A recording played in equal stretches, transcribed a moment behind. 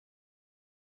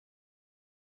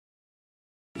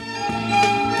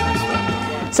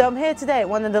So I'm here today at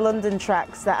one of the London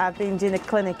tracks that I've been doing a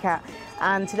clinic at,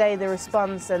 and today the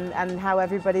response and how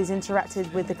everybody's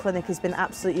interacted with the clinic has been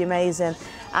absolutely amazing.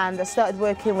 And I started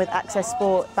working with Access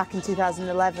Sport back in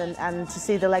 2011, and to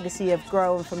see the legacy of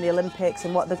growing from the Olympics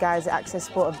and what the guys at Access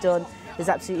Sport have done is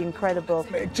absolutely incredible.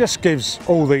 It just gives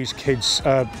all these kids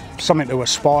something to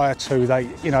aspire to.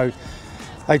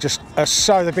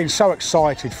 They've been so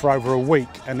excited for over a week,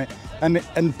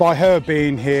 and by her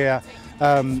being here,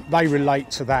 they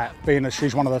relate to that, being that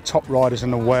she's one of the top riders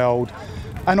in the world,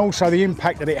 and also the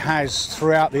impact that it has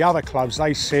throughout the other clubs.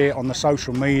 They see it on the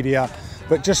social media,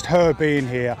 but just her being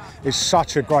here is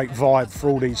such a great vibe for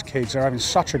all these kids. They're having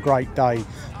such a great day,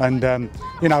 and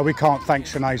you know, we can't thank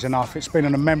Shanaze enough. It's been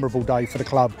a memorable day for the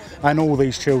club and all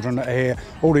these children that are here,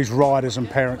 all these riders and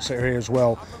parents that are here as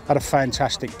well. Had a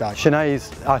fantastic day.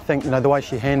 Shanaze, I think, the way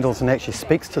she handles and actually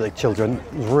speaks to the children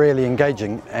is really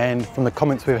engaging, and from the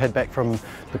comments we've had back from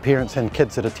the parents and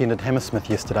kids that attended Hammersmith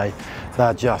yesterday,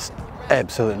 they're just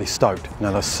absolutely stoked.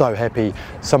 They're so happy.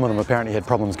 Some of them apparently had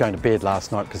problems going to bed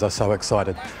last night because they're so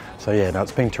excited. So yeah,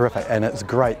 it's been terrific, and it's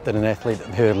great that an athlete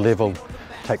at her level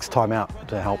takes time out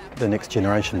to help the next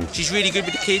generation. She's really good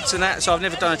with the kids and that, so I've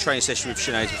never done a training session with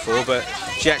Shanaze before, but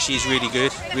she actually is really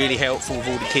good, really helpful with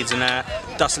all the kids and that,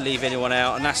 doesn't leave anyone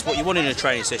out, and that's what you want in a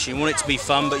training session. You want it to be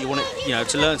fun, but you want it,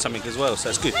 to learn something as well, so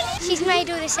that's good. She's made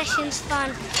all the sessions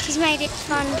fun. She's made it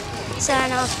fun, so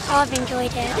I've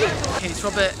enjoyed it.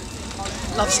 Robert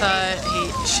loves her,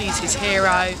 she's his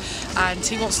hero, and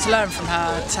he wants to learn from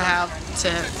her to how to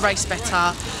race better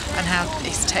and how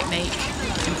his technique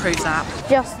improves that.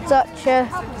 Just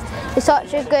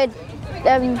such a good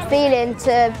feeling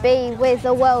to be with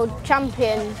a world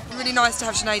champion. Really nice to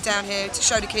have Shanaze down here to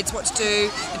show the kids what to do.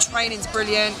 The training's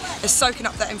brilliant, they're soaking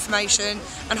up that information,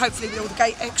 and hopefully with all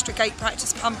the extra gate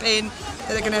practice pumping, that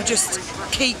they're going to just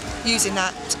keep using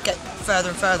that to get further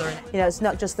and further in. It's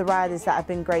not just the riders that have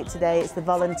been great today, it's the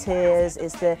volunteers,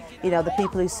 it's the the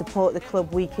people who support the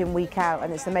club week in, week out,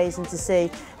 and it's amazing to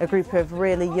see a group of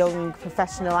really young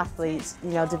professional athletes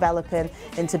developing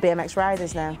into BMX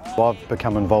riders now. Well, I've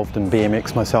become involved in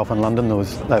BMX myself in London.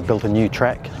 They've built a new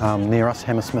track near us,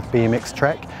 Hammersmith BMX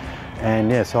track,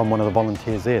 and yeah, so I'm one of the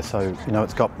volunteers there. So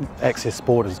it's got Access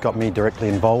Sport has got me directly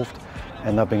involved,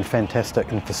 and they've been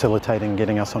fantastic in facilitating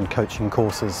getting us on coaching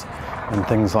courses and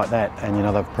things like that, and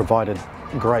they've provided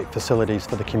great facilities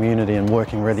for the community and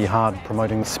working really hard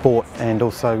promoting sport, and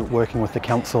also working with the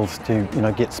councils to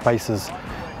get spaces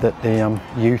that the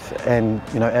youth and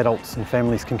adults and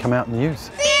families can come out and use.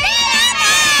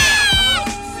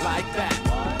 Like that.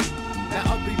 That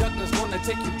ugly duck that's gonna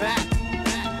take you back.